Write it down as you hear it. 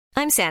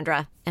I'm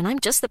Sandra, and I'm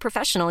just the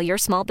professional your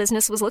small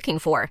business was looking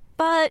for.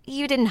 But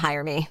you didn't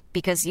hire me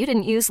because you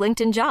didn't use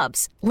LinkedIn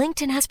Jobs.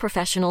 LinkedIn has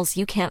professionals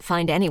you can't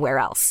find anywhere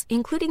else,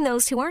 including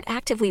those who aren't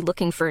actively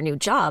looking for a new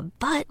job,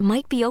 but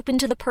might be open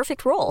to the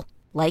perfect role,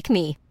 like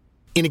me.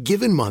 In a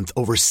given month,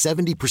 over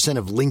 70%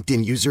 of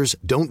LinkedIn users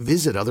don't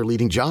visit other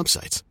leading job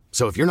sites.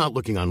 So if you're not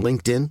looking on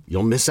LinkedIn,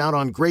 you'll miss out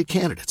on great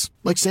candidates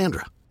like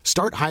Sandra.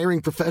 Start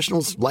hiring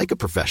professionals like a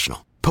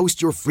professional.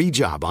 Post your free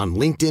job on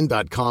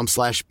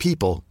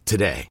linkedin.com/people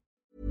today.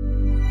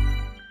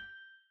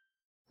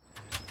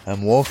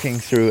 I'm walking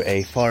through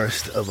a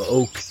forest of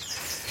oak,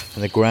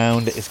 and the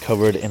ground is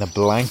covered in a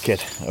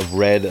blanket of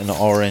red and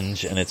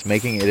orange, and it's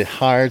making it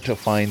hard to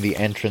find the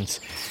entrance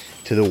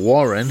to the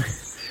Warren.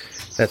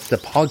 That's the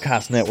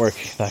podcast network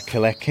that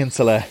Colette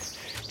Kinsella,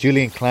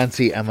 Julian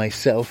Clancy and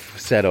myself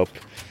set up.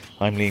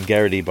 I'm Liam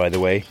Garrity, by the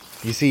way.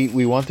 You see,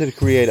 we wanted to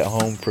create a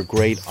home for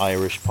great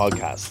Irish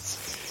podcasts,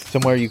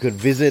 somewhere you could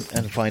visit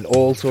and find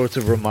all sorts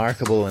of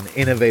remarkable and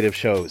innovative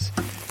shows.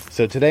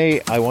 So today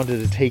I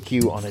wanted to take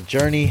you on a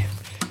journey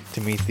to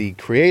meet the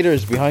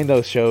creators behind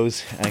those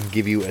shows and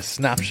give you a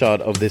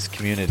snapshot of this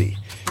community.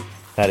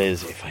 That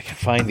is, if I can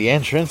find the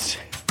entrance.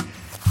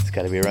 It's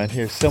got to be around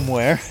here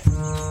somewhere.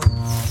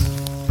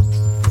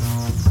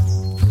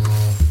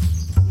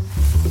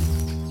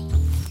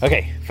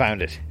 Okay,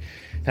 found it.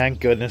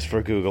 Thank goodness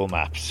for Google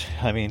Maps.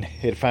 I mean,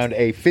 it found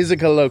a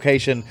physical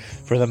location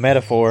for the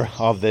metaphor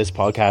of this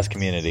podcast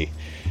community.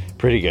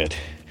 Pretty good.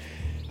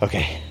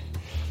 Okay,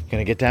 I'm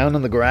gonna get down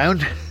on the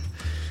ground.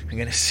 I'm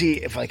gonna see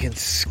if I can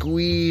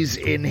squeeze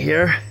in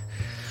here.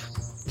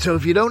 So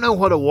if you don't know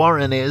what a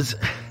warren is,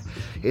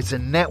 it's a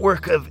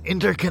network of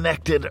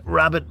interconnected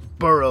rabbit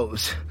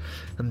burrows.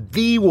 And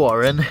The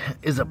Warren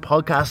is a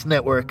podcast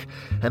network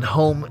and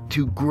home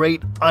to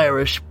great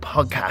Irish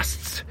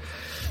podcasts.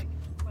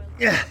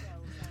 Yeah.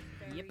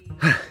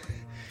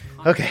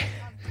 Okay,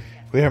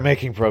 we are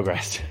making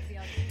progress.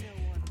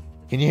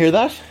 Can you hear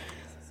that?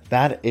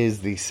 That is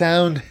the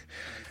sound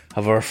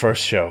of our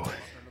first show.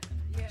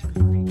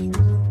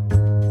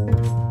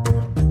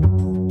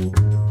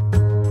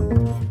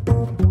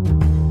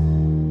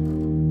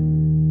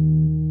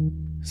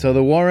 So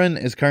The Warren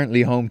is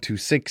currently home to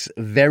 6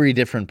 very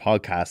different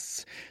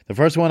podcasts. The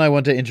first one I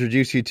want to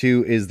introduce you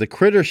to is The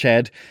Critter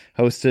Shed,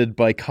 hosted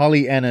by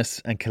Collie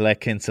Ennis and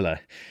Colette Kinsella.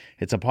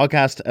 It's a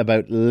podcast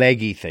about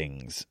leggy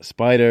things.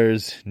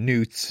 Spiders,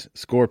 newts,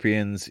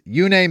 scorpions,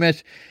 you name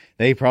it,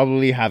 they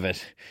probably have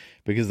it.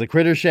 Because The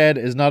Critter Shed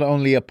is not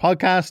only a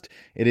podcast,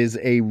 it is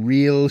a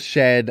real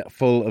shed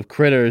full of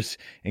critters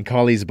in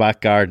Collie's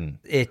back garden.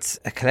 It's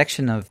a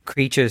collection of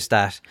creatures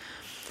that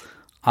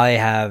I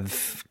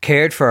have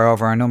cared for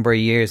over a number of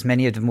years.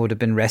 Many of them would have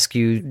been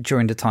rescued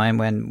during the time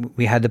when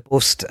we had the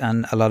bust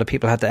and a lot of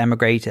people had to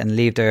emigrate and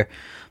leave their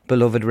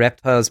beloved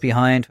reptiles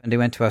behind when they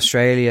went to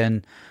Australia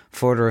and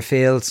further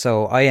afield.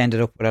 So I ended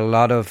up with a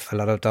lot of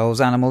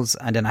those animals,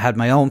 and then I had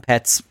my own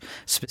pets,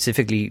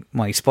 specifically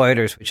my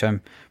spiders, which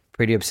I'm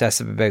pretty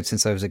obsessive about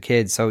since I was a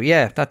kid. So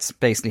yeah, that's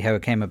basically how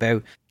it came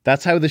about.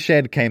 That's how the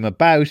shed came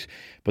about,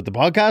 but the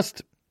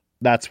podcast,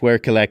 that's where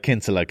Colette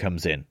Kinsella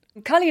comes in.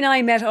 Collie and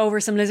I met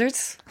over some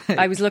lizards.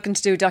 I was looking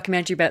to do a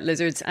documentary about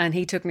lizards and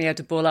he took me out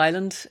to Bull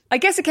Island. I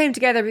guess it came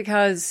together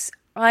because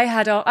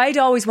I'd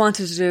always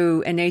wanted to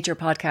do a nature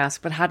podcast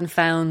but hadn't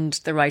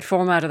found the right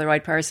format or the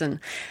right person.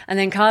 And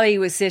then Collie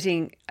was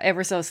sitting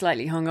ever so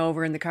slightly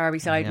hungover in the car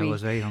beside me. I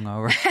was very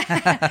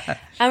hungover.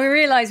 And we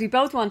realised we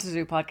both wanted to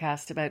do a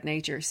podcast about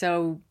nature.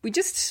 So we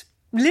just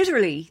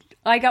literally...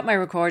 I got my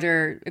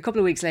recorder a couple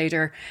of weeks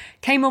later,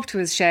 came up to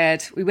his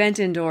shed, we went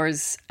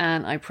indoors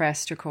and I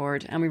pressed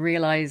record and we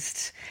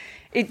realised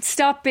it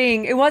stopped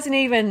being, it wasn't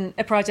even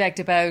a project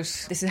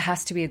about this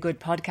has to be a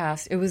good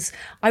podcast.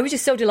 I was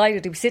just so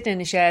delighted to be sitting in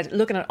the shed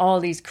looking at all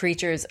these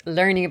creatures,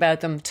 learning about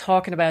them,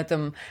 talking about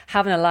them,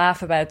 having a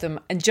laugh about them,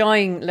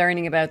 enjoying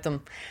learning about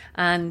them.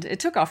 And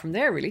it took off from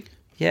there really.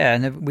 Yeah,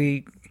 and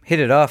we hit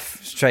it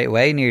off straight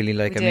away nearly.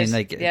 Out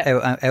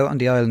on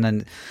the island,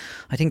 and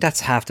I think that's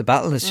half the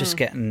battle is just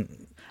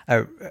getting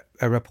a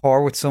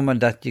rapport with someone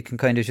that you can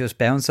kind of just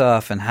bounce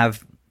off and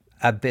have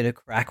a bit of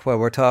crack while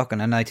we're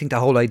talking. And I think the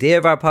whole idea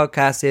of our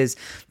podcast is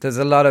there's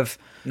a lot of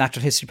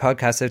natural history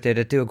podcasts out there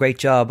that do a great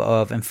job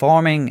of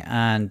informing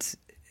and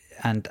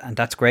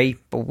that's great,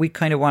 but we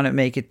kind of want to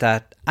make it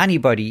that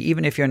anybody,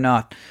 even if you're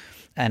not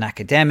an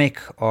academic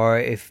or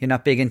if you're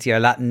not big into your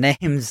Latin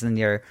names and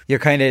you're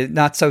kind of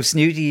not so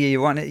snooty, you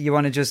want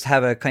to just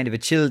have a kind of a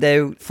chilled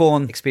out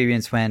fun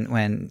experience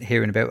when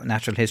hearing about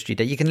natural history,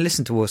 that you can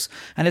listen to us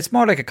and it's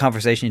more like a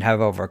conversation you'd have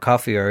over a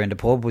coffee or in the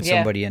pub with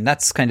somebody, and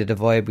that's kind of the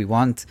vibe we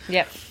want.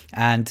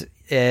 And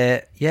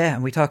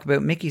and we talk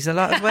about Mickeys a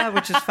lot as well,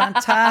 which is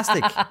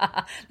fantastic.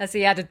 That's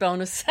the added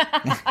bonus.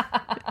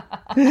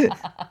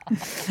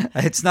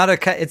 It's not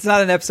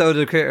an episode of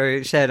the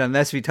Critter Shed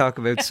unless we talk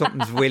about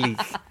something's willy.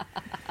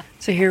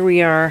 So here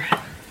we are.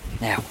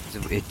 Now,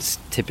 it's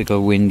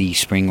typical windy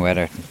spring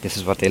weather. This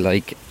is what they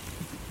like.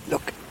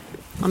 Look.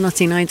 I'm not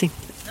seeing anything.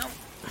 No.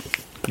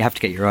 You have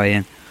to get your eye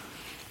in.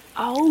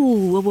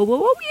 Oh,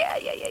 whoa.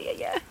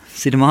 Yeah.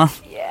 See them all?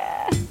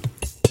 Yeah.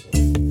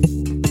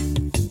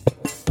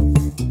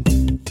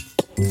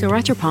 So we're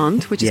at your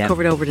pond, which is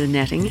covered over the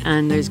netting,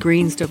 and there's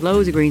green stuff,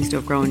 loads of green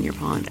stuff growing in your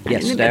pond. And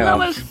yes, in the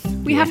middle of it,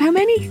 we have how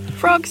many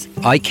frogs?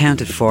 I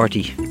counted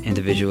 40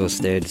 individuals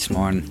there this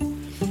morning.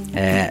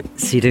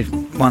 See the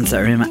ones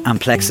that are in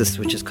amplexus,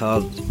 which is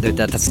called,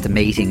 that's the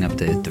mating of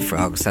the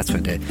frogs. That's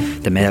when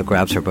the male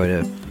grabs her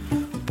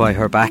by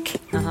her back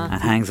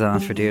and hangs on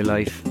for dear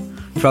life.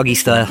 Froggy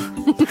style.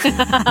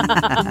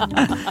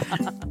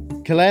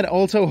 Colette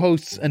also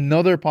hosts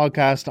another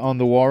podcast on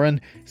The Warren,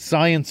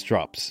 Science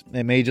Drops.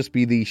 It may just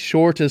be the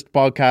shortest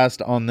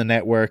podcast on the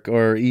network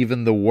or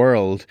even the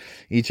world.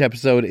 Each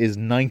episode is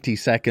 90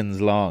 seconds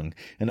long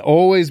and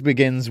always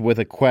begins with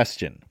a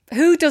question.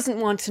 Who doesn't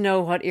want to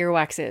know what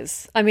earwax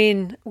is? I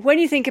mean, when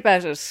you think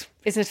about it,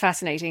 isn't it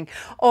fascinating?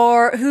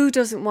 Or who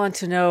doesn't want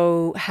to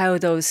know how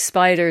those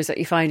spiders that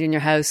you find in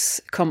your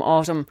house come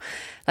autumn,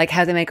 like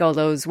how they make all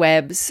those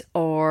webs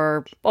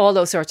or all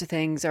those sorts of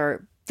things,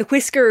 or the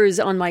whiskers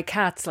on my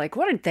cats, like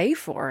what are they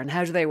for and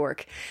how do they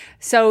work?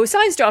 So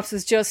Science Drops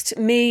was just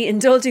me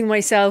indulging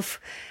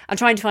myself and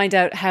trying to find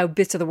out how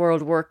bits of the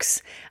world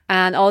works,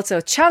 and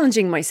also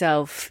challenging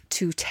myself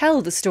to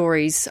tell the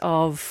stories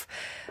of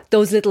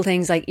those little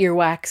things like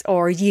earwax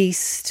or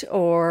yeast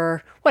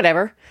or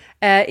whatever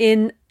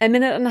in a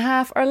minute and a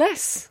half or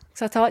less.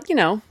 So I thought,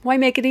 why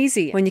make it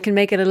easy when you can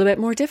make it a little bit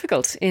more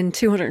difficult in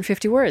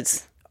 250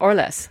 words or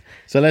less?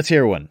 So let's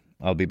hear one.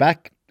 I'll be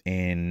back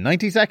in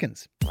 90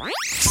 seconds.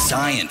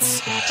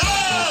 Science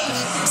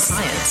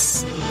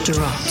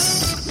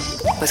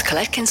Drops with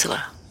Colette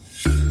Kinsella.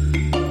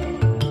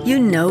 You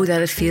know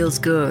that it feels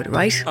good,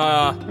 right?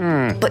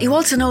 But you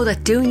also know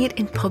that doing it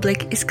in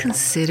public is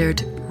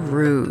considered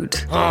rude.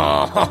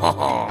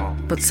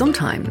 But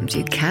sometimes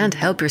you can't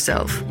help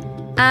yourself.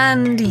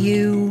 And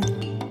you...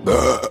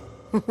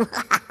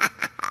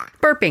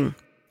 Burping.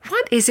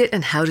 What is it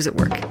and how does it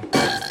work?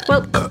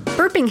 Well,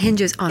 burping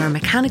hinges on our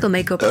mechanical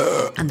makeup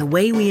and the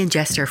way we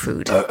ingest our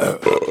food.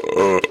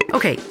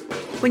 Okay,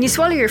 when you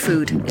swallow your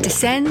food, it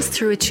descends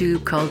through a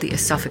tube called the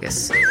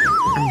esophagus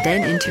and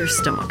then into your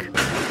stomach.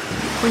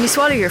 When you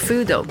swallow your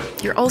food, though,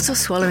 you're also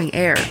swallowing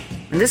air,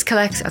 and this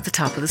collects at the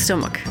top of the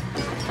stomach.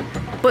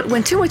 But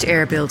when too much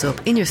air builds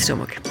up in your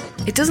stomach,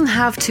 it doesn't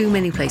have too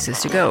many places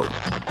to go.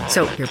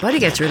 So your body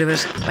gets rid of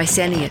it by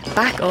sending it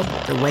back up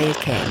the way it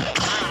came.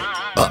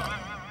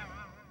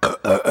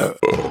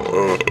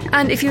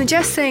 And if you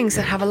ingest things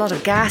that have a lot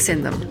of gas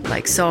in them,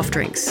 like soft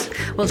drinks,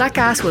 well, that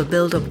gas will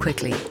build up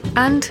quickly.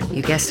 And,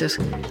 you guessed it,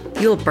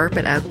 you'll burp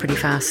it out pretty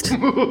fast.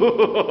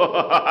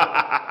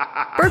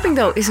 Burping,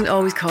 though, isn't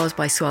always caused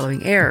by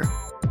swallowing air.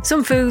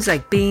 Some foods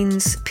like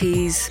beans,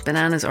 peas,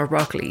 bananas or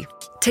broccoli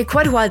take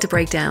quite a while to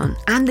break down,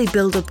 and they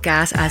build up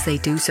gas as they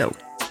do so.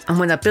 And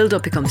when that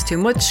build-up becomes too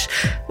much,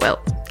 well,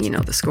 you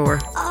know the score.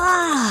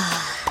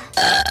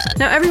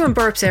 Now, everyone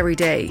burps every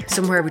day,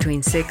 somewhere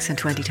between 6 and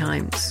 20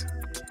 times.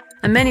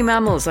 And many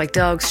mammals, like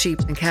dogs,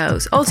 sheep and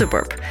cows, also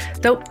burp,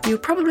 though you'll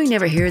probably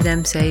never hear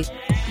them say,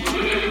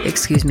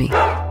 "Excuse me."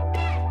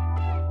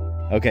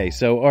 Okay,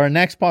 so our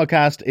next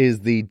podcast is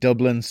the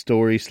Dublin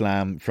Story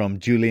Slam from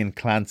Julian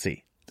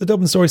Clancy. The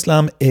Dublin Story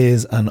Slam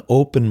is an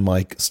open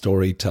mic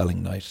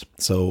storytelling night.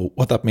 So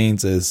what that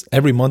means is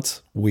every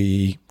month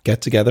we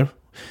get together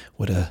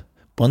with a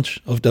bunch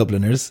of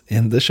Dubliners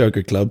in the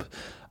Sugar Club,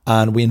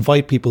 and we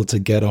invite people to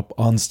get up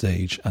on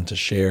stage and to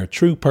share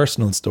true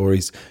personal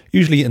stories,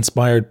 usually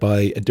inspired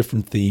by a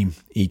different theme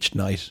each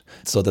night.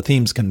 So the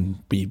themes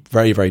can be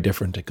very, very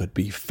different. It could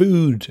be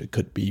food, it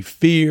could be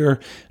fear,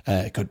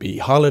 it could be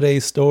holiday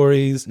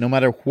stories. No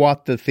matter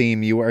what the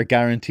theme, you are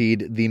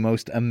guaranteed the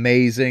most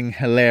amazing,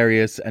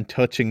 hilarious and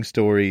touching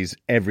stories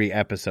every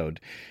episode.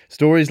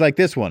 Stories like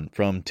this one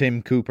from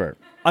Tim Cooper.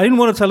 I didn't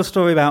want to tell a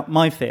story about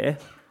my fear.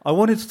 I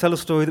wanted to tell a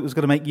story that was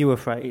going to make you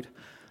afraid.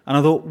 And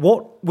I thought,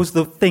 what was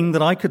the thing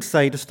that I could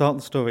say to start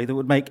the story that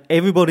would make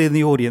everybody in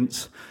the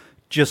audience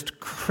just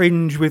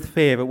cringe with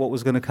fear at what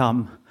was going to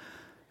come?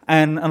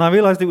 And I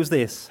realised it was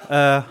this.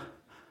 I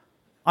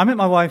met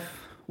my wife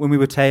when we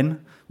were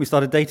 10. We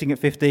started dating at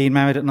 15,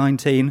 married at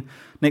 19.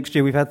 Next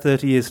year we've had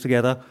 30 years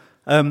together.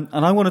 And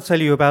I want to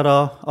tell you about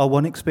our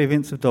one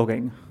experience of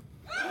dogging.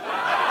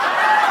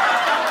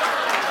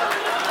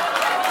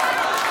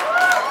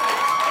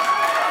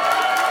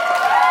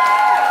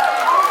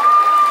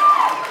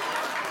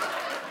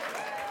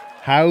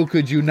 How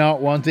could you not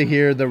want to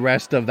hear the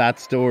rest of that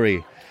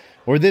story?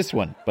 Or this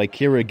one by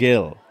Kira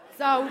Gill.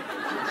 So,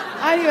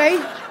 anyway,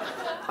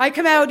 I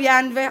came out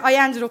and I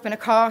ended up in a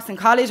course in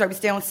college. I was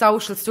doing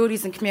social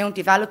studies and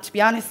community development, to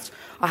be honest.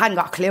 I hadn't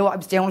got a clue what I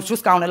was doing. I was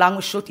just going along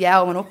with Shut the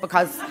Owen up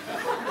because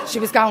she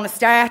was going to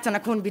start and I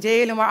couldn't be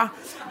dealing with her.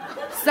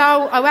 So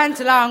I went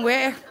along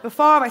with her.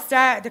 Before I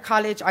started the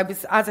college, I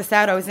was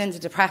in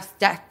the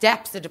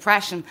depths of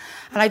depression.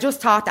 And I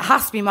just thought there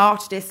has to be more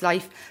to this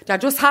life. There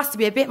just has to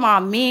be a bit more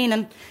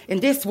meaning in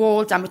this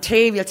world than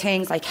material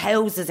things like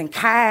houses and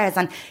cars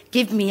and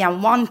give me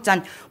and want.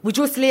 And we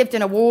just lived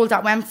in a world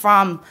that went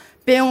from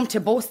boom to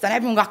bust, and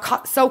everyone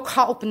got so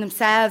caught up in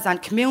themselves,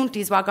 and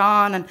communities were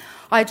gone. And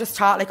I just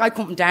thought, like, I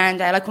come from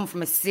Darndale, I come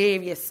from a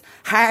serious,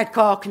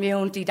 hardcore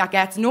community that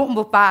gets nothing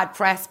but bad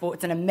press, but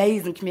it's an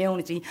amazing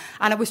community,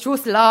 and it was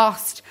just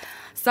lost.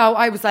 So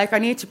I was like, I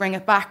need to bring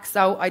it back.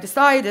 So I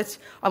decided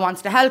I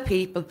wanted to help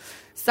people.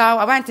 So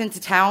I went into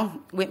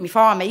town with my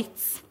 4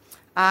 mates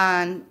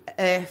and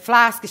a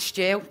flask of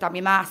stew that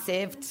my ma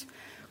saved,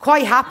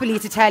 quite happily,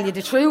 to tell you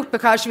the truth,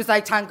 because she was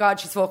like, thank God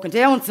she's fucking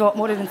doing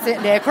something other than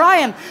sitting there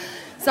crying.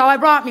 So I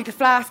brought me the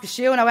flask of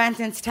stew and I went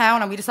into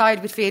town, and we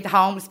decided we'd feed the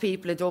homeless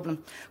people of Dublin.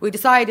 We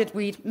decided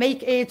we'd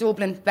make A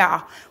Dublin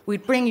better.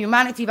 We'd bring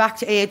humanity back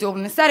to A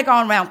Dublin. Instead of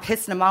going around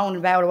pissing and moaning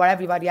about what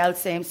everybody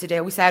else seems to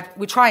do, we said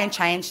we'd try and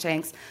change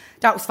things.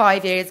 That was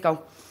 5 years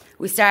ago.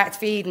 We started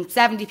feeding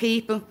 70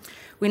 people.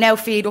 We now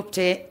feed up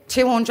to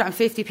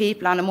 250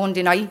 people on a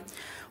Monday night.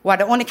 We're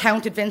the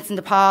unaccounted Vincent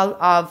de Paul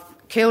of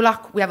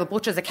Coolock. We have a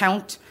butcher's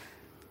account.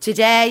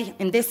 Today,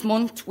 in this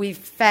month, we've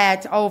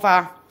fed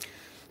over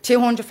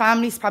 200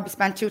 families, probably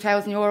spent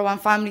 €2,000 on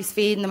families,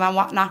 feeding them and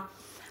whatnot.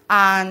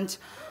 And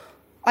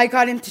I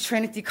got into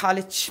Trinity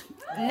College.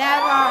 Never.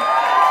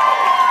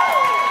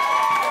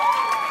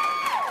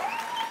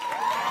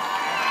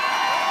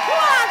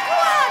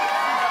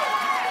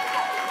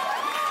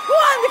 Go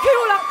on, the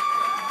Coolock.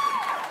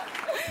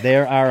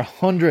 There are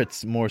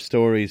hundreds more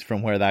stories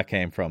from where that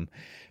came from.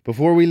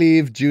 Before we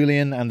leave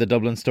Julian and the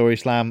Dublin Story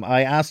Slam,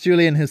 I asked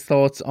Julian his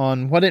thoughts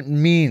on what it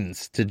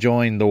means to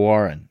join the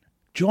Warren.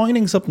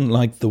 Joining something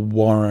like the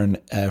Warren,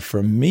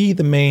 for me,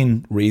 the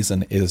main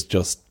reason is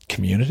just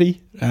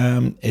community.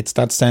 It's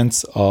that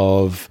sense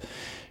of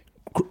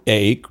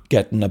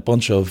getting a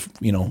bunch of,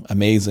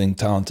 amazing,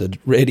 talented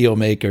radio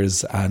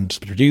makers and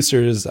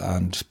producers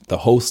and the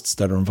hosts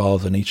that are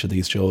involved in each of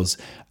these shows,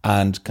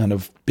 and kind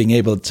of being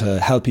able to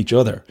help each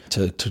other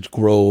to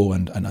grow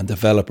and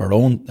develop our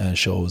own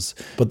shows.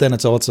 But then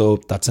it's also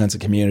that sense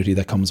of community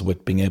that comes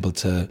with being able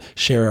to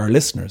share our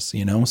listeners,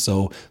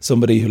 So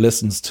somebody who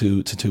listens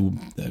to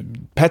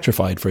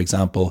Petrified, for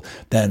example,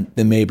 then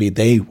maybe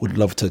they would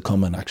love to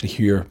come and actually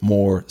hear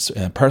more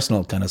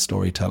personal kind of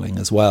storytelling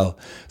as well.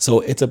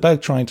 So it's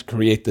about trying to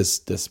create this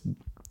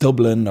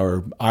Dublin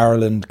or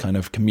Ireland kind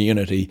of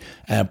community,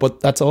 but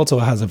that also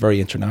has a very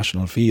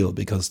international feel,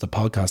 because the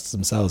podcasts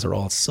themselves are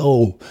all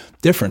so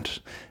different.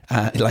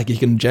 Like, you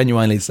can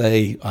genuinely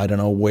say, I don't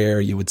know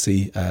where you would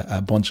see a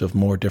bunch of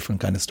more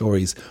different kind of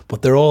stories,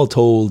 but they're all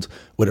told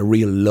with a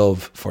real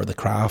love for the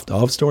craft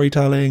of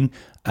storytelling.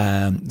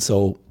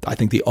 So I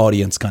think the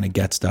audience kind of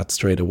gets that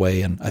straight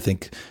away. And I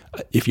think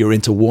if you're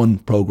into one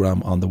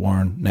program on the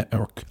Warren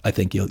Network, I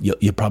think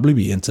you'll probably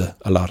be into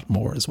a lot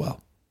more as well.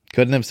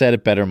 Couldn't have said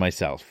it better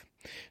myself.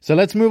 So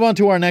let's move on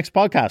to our next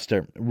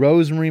podcaster,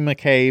 Rosemary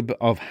McCabe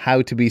of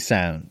How to Be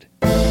Sound.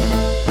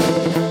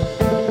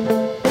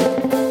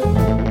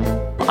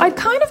 I'd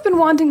kind of been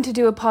wanting to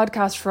do a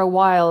podcast for a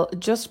while,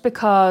 just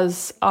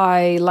because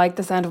I like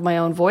the sound of my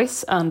own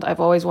voice, and I've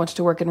always wanted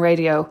to work in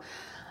radio.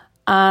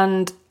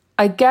 And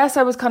I guess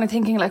I was kind of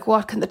thinking, like,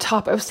 what can I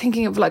was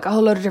thinking of like a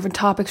whole load of different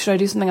topics. Should I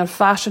do something on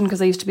fashion?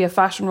 Because I used to be a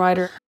fashion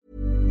writer.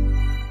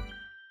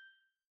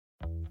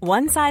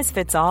 One size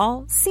fits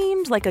all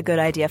seemed like a good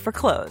idea for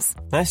clothes.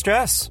 Nice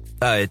dress.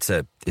 It's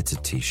a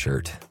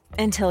t-shirt.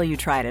 Until you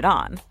tried it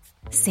on.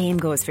 Same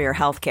goes for your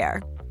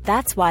healthcare.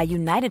 That's why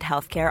United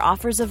Healthcare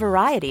offers a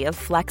variety of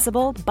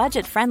flexible,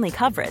 budget-friendly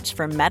coverage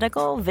for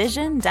medical,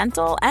 vision,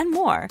 dental, and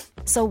more.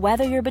 So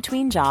whether you're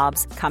between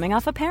jobs, coming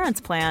off a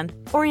parent's plan,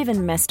 or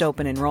even missed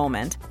open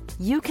enrollment,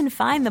 you can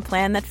find the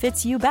plan that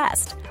fits you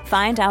best.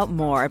 Find out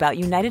more about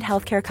United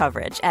Healthcare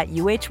coverage at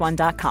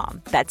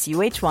uh1.com. That's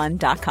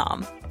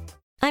uh1.com.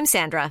 I'm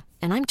Sandra,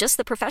 and I'm just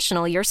the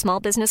professional your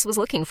small business was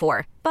looking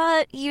for.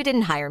 But you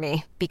didn't hire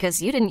me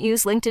because you didn't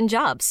use LinkedIn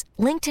Jobs.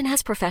 LinkedIn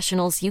has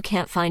professionals you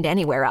can't find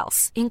anywhere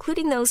else,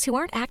 including those who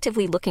aren't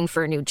actively looking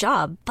for a new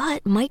job,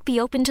 but might be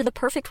open to the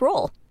perfect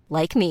role,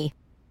 like me.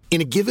 In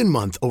a given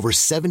month, over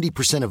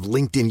 70% of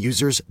LinkedIn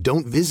users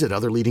don't visit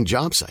other leading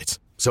job sites.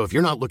 So if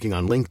you're not looking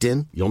on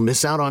LinkedIn, you'll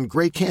miss out on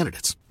great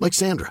candidates like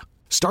Sandra.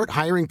 Start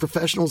hiring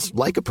professionals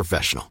like a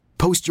professional.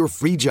 Post your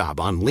free job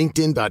on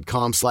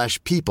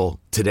linkedin.com/people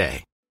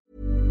today.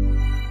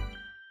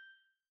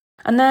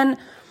 And then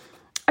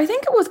I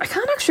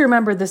can't actually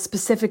remember the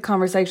specific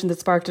conversation that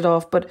sparked it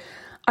off, but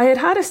I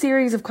had a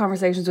series of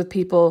conversations with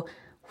people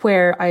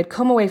where I had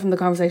come away from the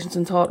conversations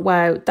and thought,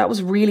 wow, that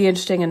was really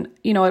interesting. And,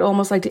 I'd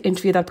almost like to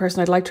interview that person.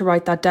 I'd like to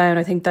write that down.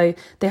 I think they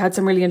had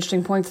some really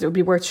interesting points that would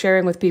be worth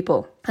sharing with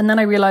people. And then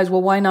I realized,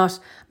 well, why not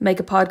make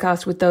a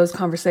podcast with those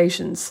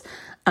conversations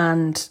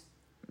and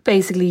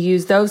basically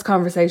use those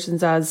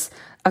conversations as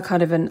a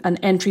kind of an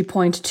entry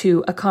point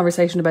to a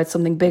conversation about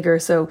something bigger.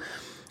 So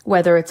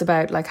whether it's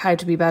about like how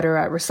to be better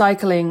at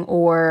recycling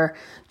or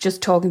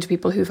just talking to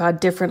people who've had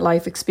different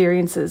life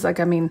experiences. I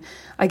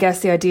guess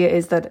the idea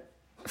is that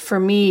for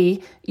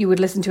me, you would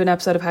listen to an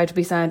episode of How to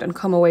Be Sound and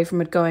come away from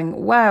it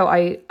going, wow,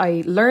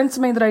 I learned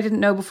something that I didn't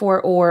know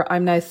before, or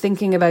I'm now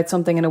thinking about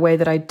something in a way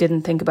that I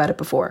didn't think about it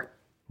before.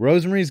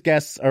 Rosemary's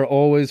guests are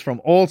always from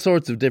all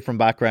sorts of different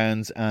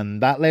backgrounds,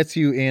 and that lets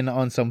you in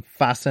on some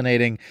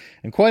fascinating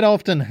and quite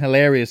often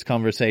hilarious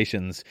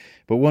conversations.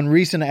 But one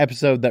recent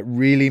episode that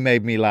really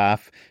made me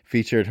laugh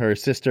featured her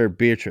sister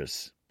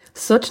Beatrice.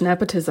 Such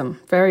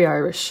nepotism, very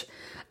Irish.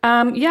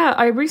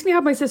 I recently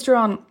had my sister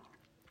on.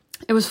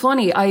 It was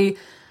funny. I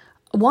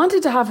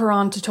wanted to have her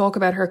on to talk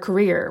about her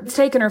career. It's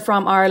taken her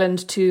from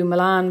Ireland to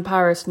Milan,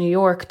 Paris, New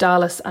York,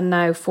 Dallas, and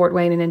now Fort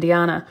Wayne in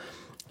Indiana.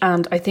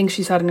 And I think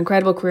she's had an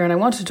incredible career, and I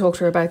wanted to talk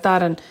to her about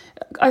that. And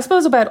I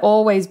suppose about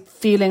always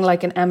feeling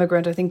like an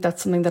emigrant. I think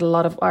that's something that a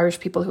lot of Irish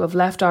people who have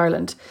left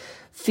Ireland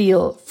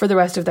feel for the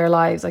rest of their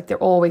lives. Like they're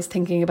always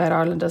thinking about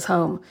Ireland as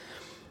home.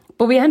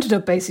 But we ended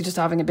up basically just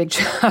having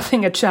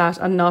a chat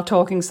and not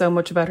talking so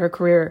much about her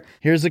career.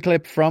 Here's a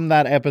clip from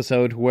that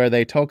episode where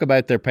they talk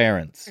about their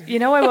parents. You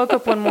know, I woke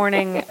up one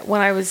morning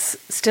when I was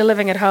still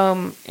living at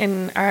home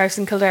in our house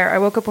in Kildare. I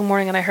woke up one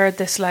morning and I heard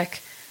this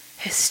like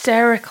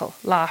hysterical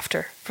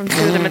laughter from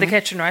two of them in the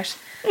kitchen, right?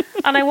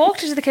 And I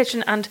walked into the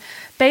kitchen, and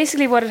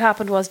basically what had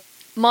happened was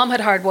Mom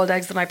had hard-boiled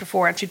eggs the night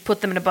before, and she'd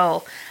put them in a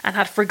bowl and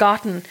had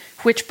forgotten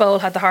which bowl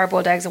had the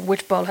hard-boiled eggs and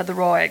which bowl had the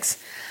raw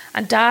eggs.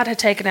 And Dad had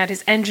taken out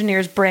his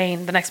engineer's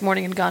brain the next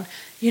morning and gone,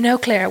 you know,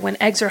 Claire, when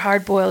eggs are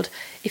hard-boiled,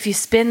 if you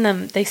spin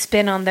them, they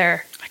spin on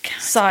their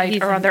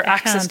side or on their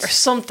axis or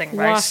something,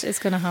 right? What is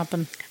going to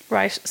happen?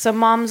 Right. So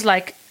Mom's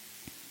like,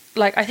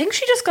 I think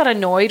she just got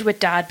annoyed with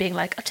Dad being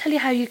like, I'll tell you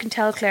how you can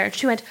tell, Claire. And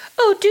she went,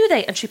 oh, do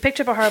they? And she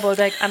picked up a hard-boiled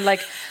egg and like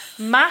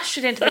mashed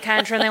it into the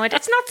counter, and they went,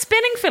 it's not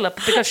spinning, Philip,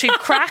 because she'd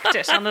cracked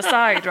it on the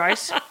side,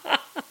 right?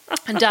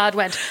 And Dad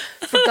went,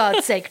 for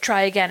God's sake,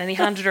 try again. And he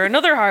handed her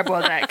another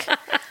hard-boiled egg.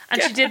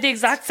 And she did the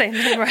exact same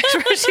thing, right?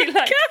 Where she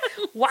like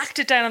whacked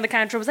it down on the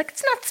counter and was like,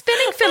 it's not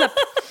spinning, Philip.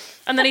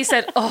 And then he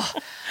said, oh,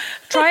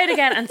 try it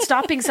again and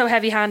stop being so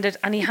heavy-handed.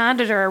 And he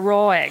handed her a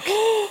raw egg.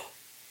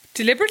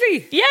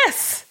 Deliberately?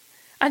 Yes.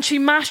 And she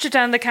mashed it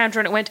down the counter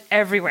and it went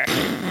everywhere.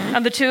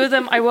 And the two of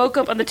them, I woke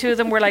up and the two of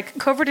them were like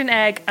covered in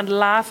egg and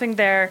laughing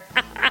their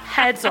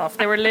heads off.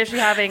 They were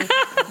literally having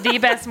the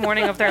best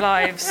morning of their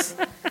lives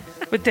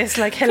with this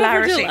like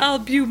hilarity.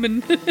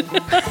 Albumin.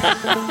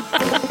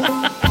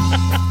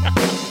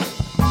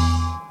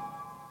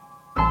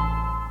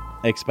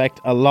 Expect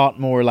a lot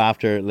more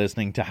laughter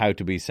listening to How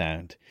to Be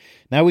Sound.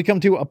 Now we come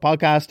to a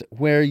podcast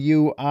where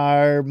you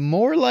are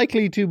more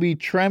likely to be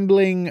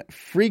trembling,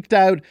 freaked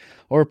out,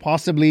 or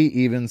possibly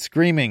even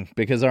screaming,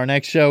 because our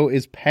next show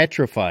is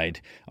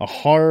Petrified, a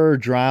horror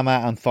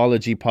drama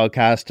anthology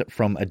podcast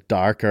from a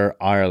darker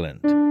Ireland.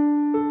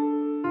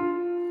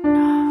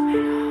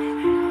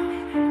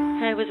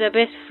 It was a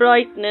bit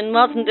frightening,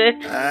 wasn't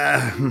it?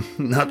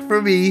 Not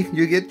for me.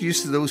 You get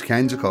used to those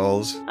kinds of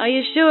calls. Are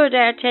you sure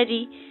there,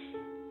 Teddy?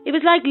 It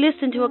was like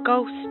listening to a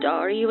ghost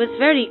story. It was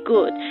very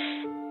good.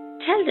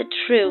 Tell the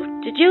truth.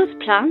 Did you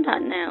plan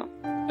that now?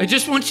 I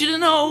just want you to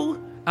know,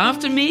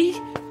 after me,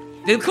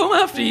 they'll come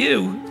after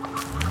you.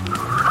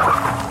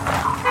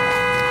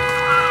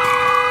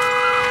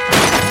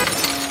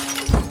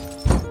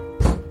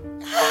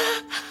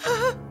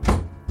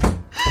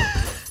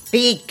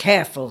 Be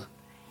careful.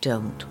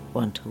 Don't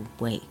want to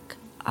wake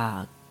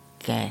our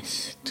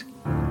guest.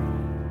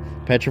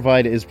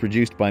 Petrified is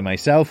produced by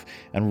myself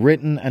and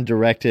written and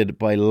directed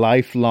by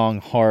lifelong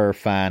horror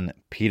fan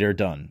Peter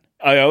Dunn.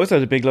 I always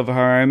had a big love of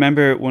horror. I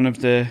remember one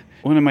of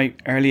my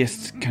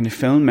earliest kind of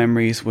film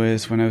memories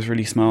was when I was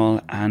really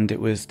small, and it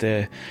was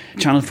the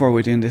Channel 4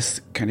 were doing this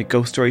kind of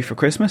ghost story for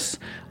Christmas.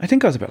 I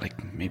think I was about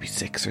like maybe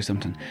 6 or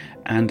something,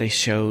 and they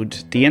showed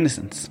The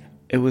Innocents.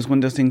 It was one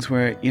of those things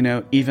where, you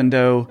know, even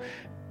though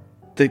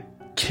the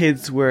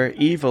kids were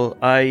evil,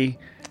 I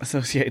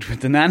associated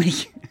with the nanny.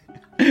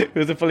 It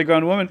was a fully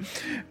grown woman.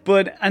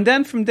 And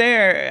then from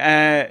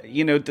there,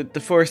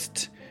 the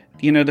first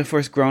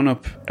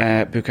grown-up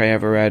book I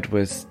ever read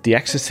was The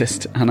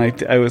Exorcist, and I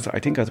think I was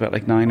about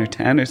like 9 or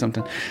 10 or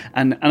something,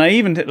 and I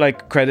even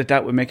like credit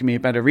that with making me a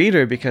better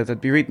reader, because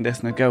I'd be reading this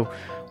and I'd go,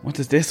 what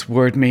does this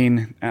word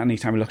mean?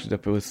 Anytime I looked it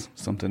up, it was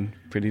something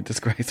pretty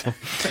disgraceful.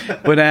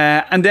 But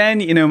and then,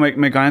 you know,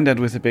 my granddad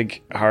was a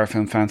big horror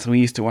film fan, so we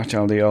used to watch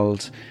all the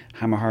old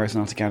Hammer horrors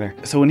and all together.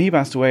 So when he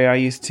passed away, I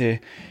used to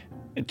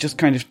just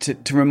kind of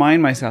to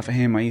remind myself of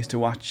him, I used to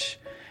watch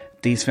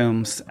these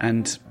films,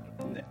 and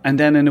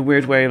then in a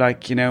weird way,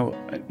 like, you know,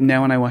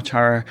 now when I watch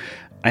horror,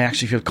 I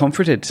actually feel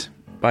comforted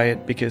by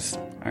it because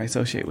I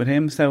associate with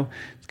him. So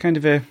it's kind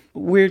of a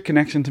weird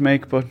connection to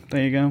make, but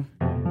there you go.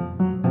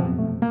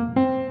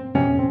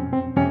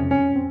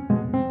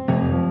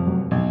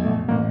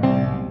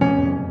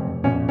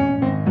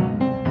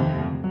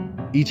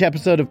 Each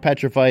episode of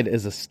Petrified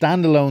is a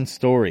standalone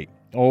story,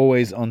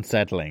 always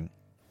unsettling.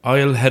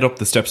 I'll head up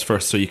the steps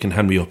first so you can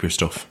hand me up your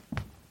stuff.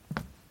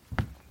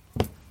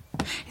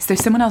 Is there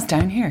someone else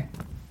down here?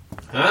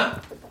 Huh?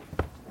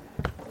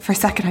 For a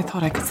second I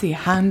thought I could see a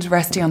hand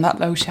resting on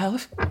that low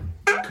shelf.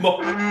 Come up.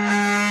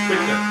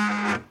 Quickly.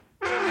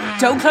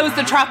 Don't close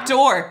the trap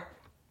door.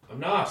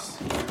 I'm not.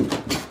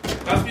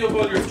 Pass me up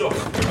all your stuff.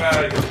 Your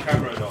bag and the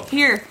camera and all.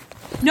 Here.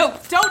 No,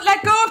 don't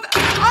let go of the...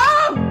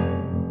 Oh!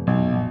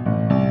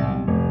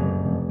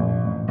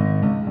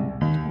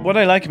 What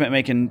I like about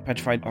making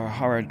Petrified or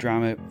horror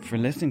drama for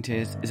listening to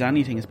is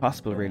anything is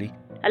possible, really.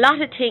 A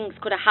lot of things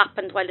could have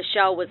happened while the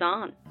show was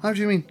on. How do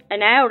you mean?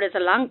 An hour is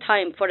a long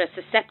time for a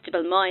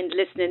susceptible mind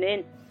listening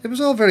in. It was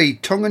all very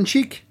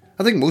tongue-in-cheek.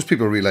 I think most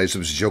people realised it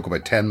was a joke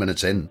about 10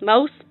 minutes in.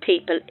 Most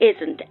people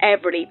isn't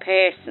every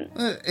person.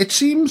 It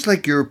seems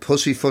like you're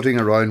pussyfooting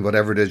around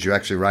whatever it is you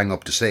actually rang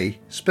up to say.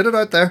 Spit it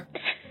out there.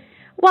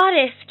 What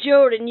if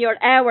during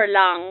your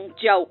hour-long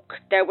joke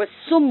there was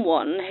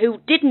someone who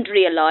didn't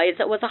realise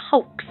it was a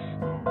hoax?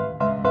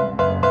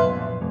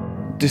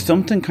 There's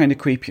something kind of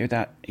creepier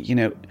that,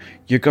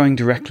 you're going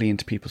directly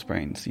into people's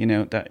brains,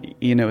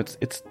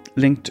 it's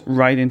linked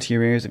right into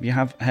your ears if you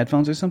have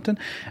headphones or something,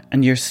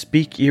 and you're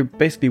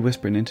basically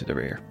whispering into their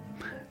ear,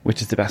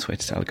 which is the best way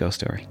to tell a ghost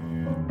story.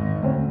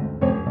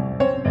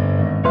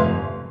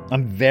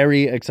 I'm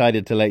very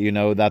excited to let you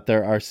know that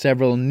there are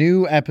several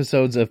new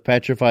episodes of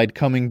Petrified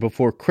coming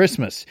before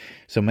Christmas,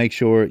 so make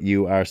sure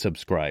you are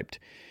subscribed.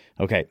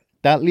 Okay,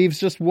 that leaves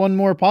just one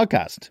more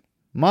podcast.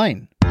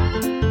 Mine.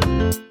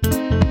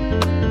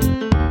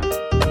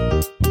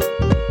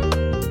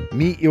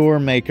 Meet Your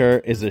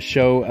Maker is a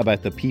show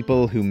about the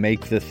people who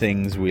make the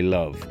things we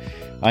love.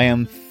 I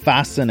am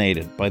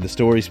fascinated by the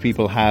stories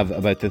people have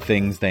about the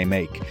things they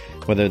make,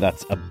 whether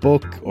that's a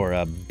book or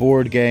a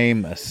board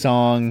game, a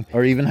song,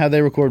 or even how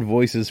they record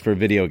voices for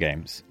video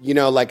games.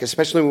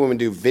 Especially when we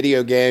do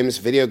video games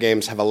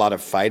have a lot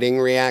of fighting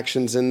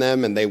reactions in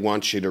them, and they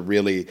want you to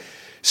really,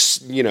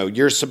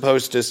 you're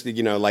supposed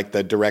to, like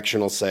the direction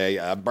will say,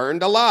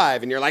 burned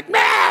alive, and you're like,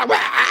 rah,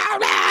 rah,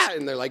 rah,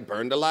 and they're like,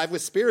 burned alive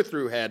with spear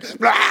through head,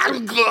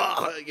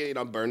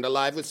 burned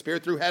alive with spear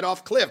through head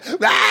off cliff,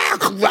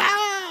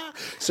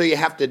 So you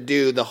have to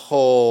do the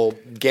whole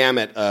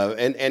gamut of,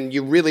 and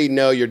you really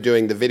know you're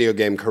doing the video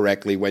game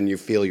correctly when you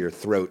feel your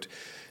throat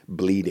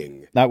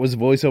bleeding. That was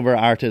voiceover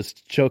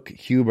artist Chuck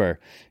Huber.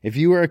 If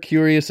you are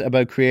curious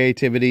about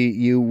creativity,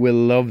 you will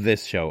love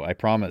this show, I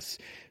promise.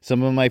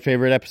 Some of my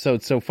favourite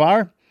episodes so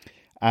far.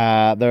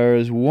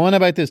 There's one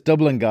about this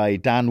Dublin guy,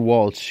 Dan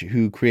Walsh,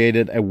 who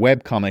created a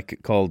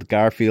webcomic called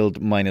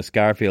Garfield minus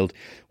Garfield,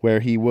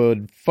 where he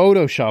would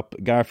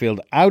Photoshop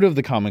Garfield out of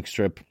the comic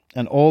strip,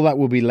 and all that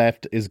would be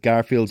left is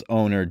Garfield's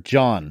owner,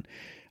 John.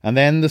 And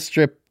then the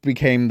strip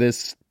became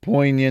this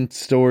poignant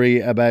story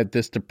about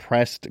this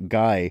depressed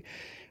guy.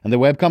 And the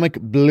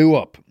webcomic blew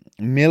up,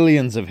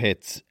 millions of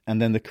hits,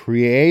 and then the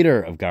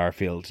creator of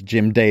Garfield,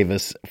 Jim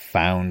Davis,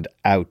 found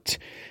out.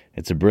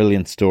 It's a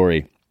brilliant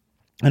story.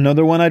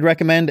 Another one I'd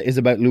recommend is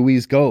about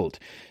Louise Gold.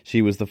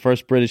 She was the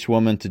first British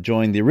woman to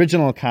join the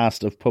original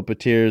cast of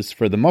puppeteers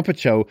for The Muppet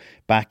Show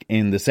back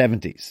in the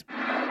 70s.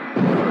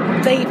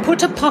 They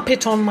put a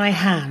puppet on my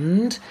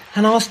hand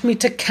and asked me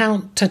to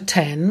count to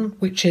 10,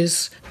 which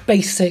is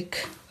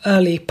basic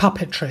early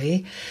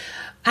puppetry.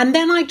 And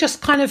then I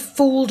just kind of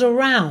fooled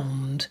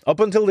around. Up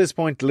until this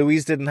point,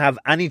 Louise didn't have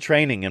any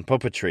training in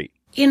puppetry.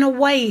 In a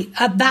way,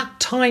 at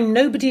that time,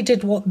 nobody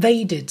did what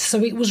they did.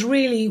 So it was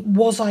really,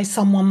 was I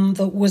someone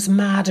that was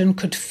mad and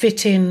could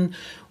fit in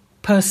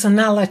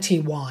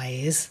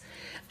personality-wise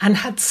and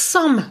had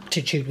some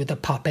aptitude with the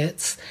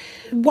puppets?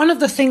 One of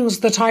the things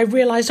that I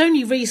realised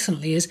only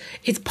recently is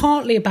it's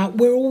partly about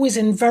we're always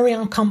in very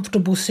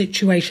uncomfortable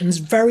situations,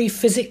 very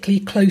physically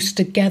close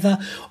together,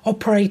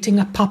 operating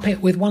a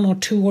puppet with one or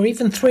two or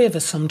even three of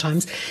us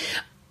sometimes.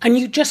 And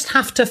you just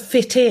have to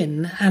fit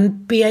in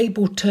and be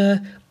able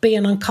to be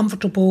in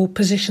uncomfortable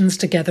positions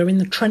together in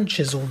the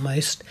trenches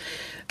almost.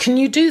 Can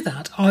you do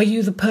that? Are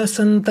you the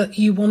person that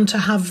you want to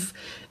have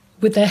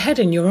with their head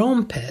in your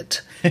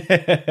armpit?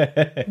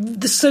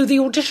 So the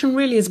audition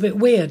really is a bit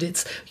weird.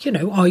 It's,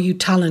 are you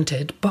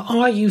talented? But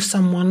are you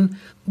someone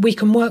we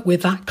can work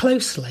with that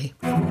closely?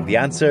 The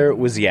answer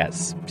was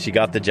yes. She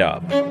got the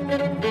job.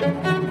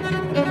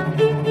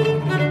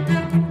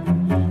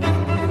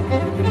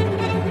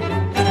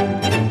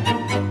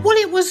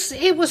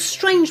 It was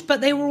strange, but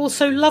they were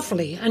also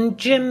lovely. And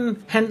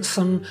Jim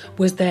Henson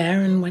was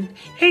there and went,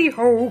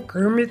 "Hey-ho,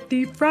 Kermit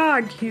the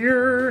Frog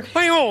here."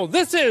 "Hey-ho,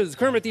 this is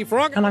Kermit the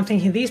Frog." And I'm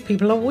thinking, these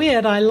people are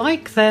weird. I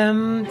like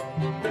them.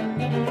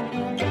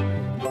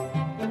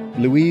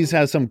 Louise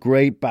has some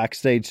great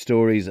backstage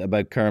stories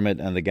about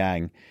Kermit and the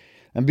gang.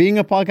 And being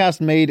a podcast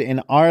made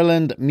in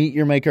Ireland, Meet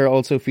Your Maker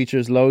also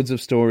features loads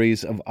of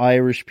stories of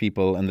Irish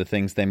people and the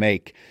things they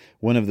make.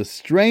 One of the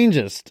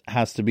strangest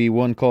has to be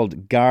one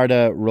called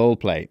Garda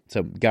Roleplay.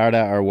 So Garda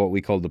are what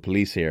we call the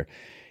police here.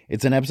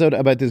 It's an episode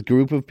about this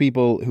group of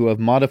people who have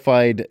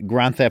modified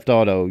Grand Theft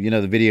Auto,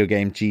 the video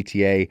game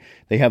GTA.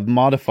 They have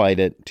modified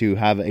it to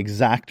have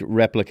exact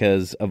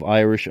replicas of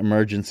Irish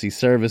emergency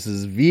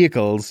services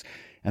vehicles,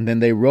 and then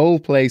they role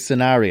play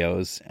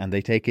scenarios and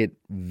they take it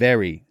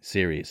very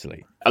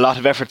seriously. a lot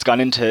of effort's gone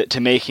into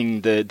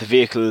making the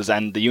vehicles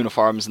and the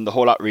uniforms and the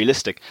whole lot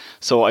realistic.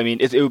 So, I mean,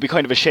 it would be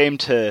kind of a shame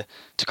to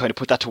kind of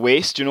put that to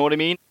waste, you know what I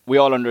mean? We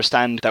all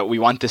understand that we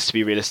want this to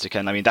be realistic,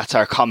 and I mean, that's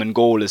our common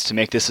goal, is to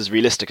make this as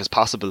realistic as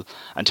possible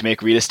and to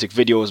make realistic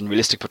videos and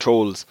realistic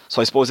patrols.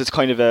 So I suppose it's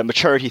kind of a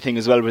maturity thing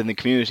as well within the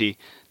community,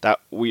 that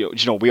we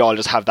all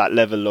just have that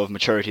level of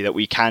maturity that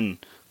we can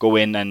go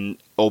in and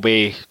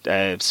obey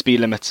speed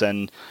limits,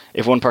 and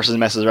if one person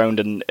messes around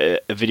in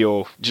a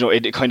video,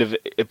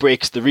 it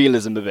breaks the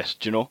realism a bit,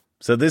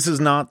 So this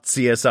is not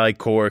CSI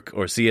Cork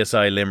or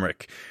CSI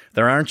Limerick.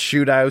 There aren't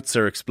shootouts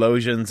or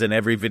explosions in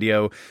every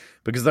video,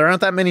 because there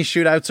aren't that many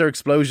shootouts or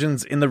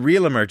explosions in the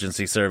real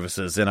emergency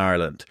services in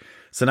Ireland.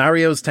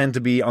 Scenarios tend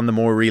to be on the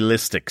more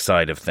realistic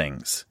side of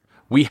things.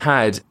 We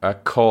had a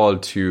call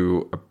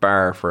to a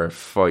bar for a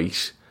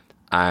fight,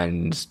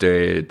 and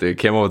they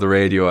came over the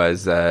radio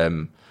as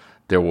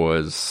there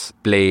was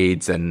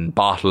blades and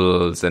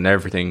bottles and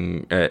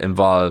everything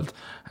involved,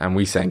 and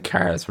we sent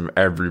cars from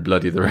every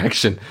bloody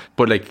direction.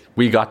 But like,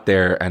 we got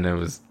there and it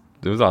was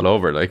all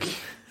over. Like,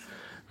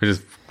 we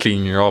just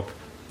cleaning you up.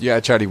 Yeah,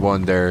 Charlie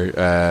 1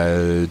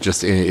 there,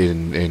 just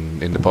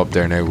in the pub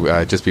there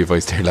now. Just be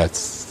advised there,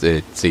 lads,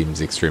 it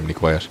seems extremely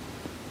quiet.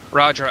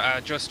 Roger,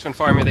 just to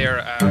inform you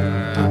there,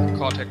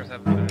 call takers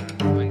have...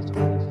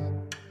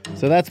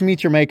 So that's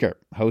Meet Your Maker,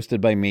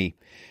 hosted by me.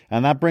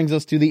 And that brings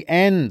us to the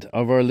end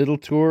of our little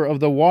tour of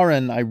the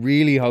Warren. I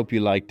really hope you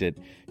liked it.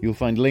 You'll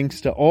find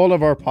links to all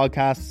of our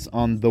podcasts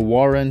on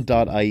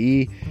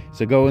thewarren.ie,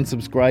 so go and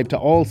subscribe to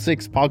all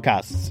 6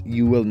 podcasts.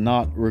 You will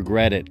not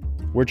regret it.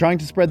 We're trying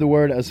to spread the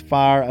word as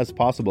far as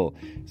possible.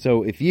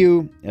 So if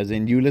you, as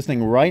in you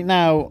listening right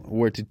now,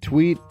 were to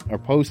tweet or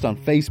post on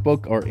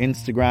Facebook or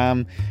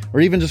Instagram, or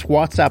even just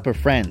WhatsApp a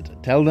friend,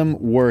 tell them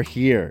we're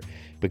here,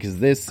 because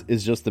this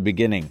is just the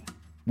beginning.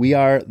 We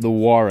are The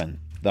Warren,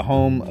 the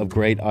home of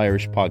great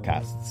Irish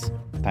podcasts.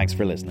 Thanks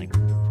for listening.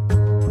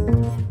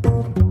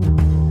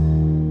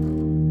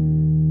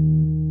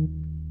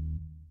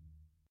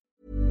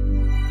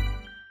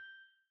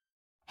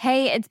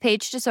 Hey, it's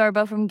Paige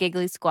DeSorbo from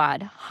Giggly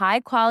Squad.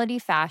 High quality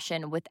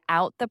fashion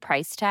without the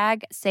price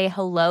tag. Say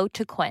hello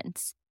to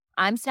Quince.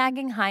 I'm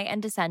snagging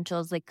high-end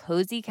essentials like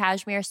cozy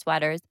cashmere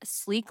sweaters,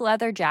 sleek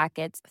leather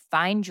jackets,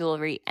 fine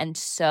jewelry, and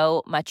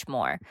so much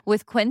more.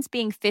 With Quince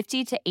being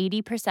 50 to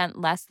 80%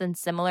 less than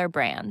similar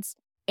brands.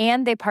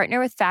 And they partner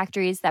with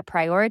factories that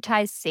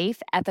prioritize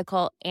safe,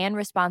 ethical, and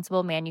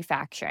responsible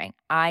manufacturing.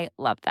 I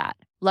love that.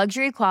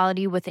 Luxury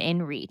quality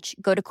within reach.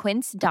 Go to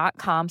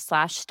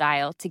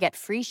quince.com/style to get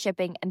free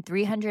shipping and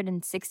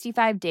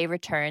 365-day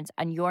returns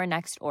on your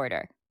next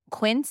order.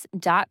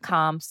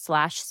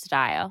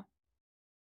 Quince.com/style.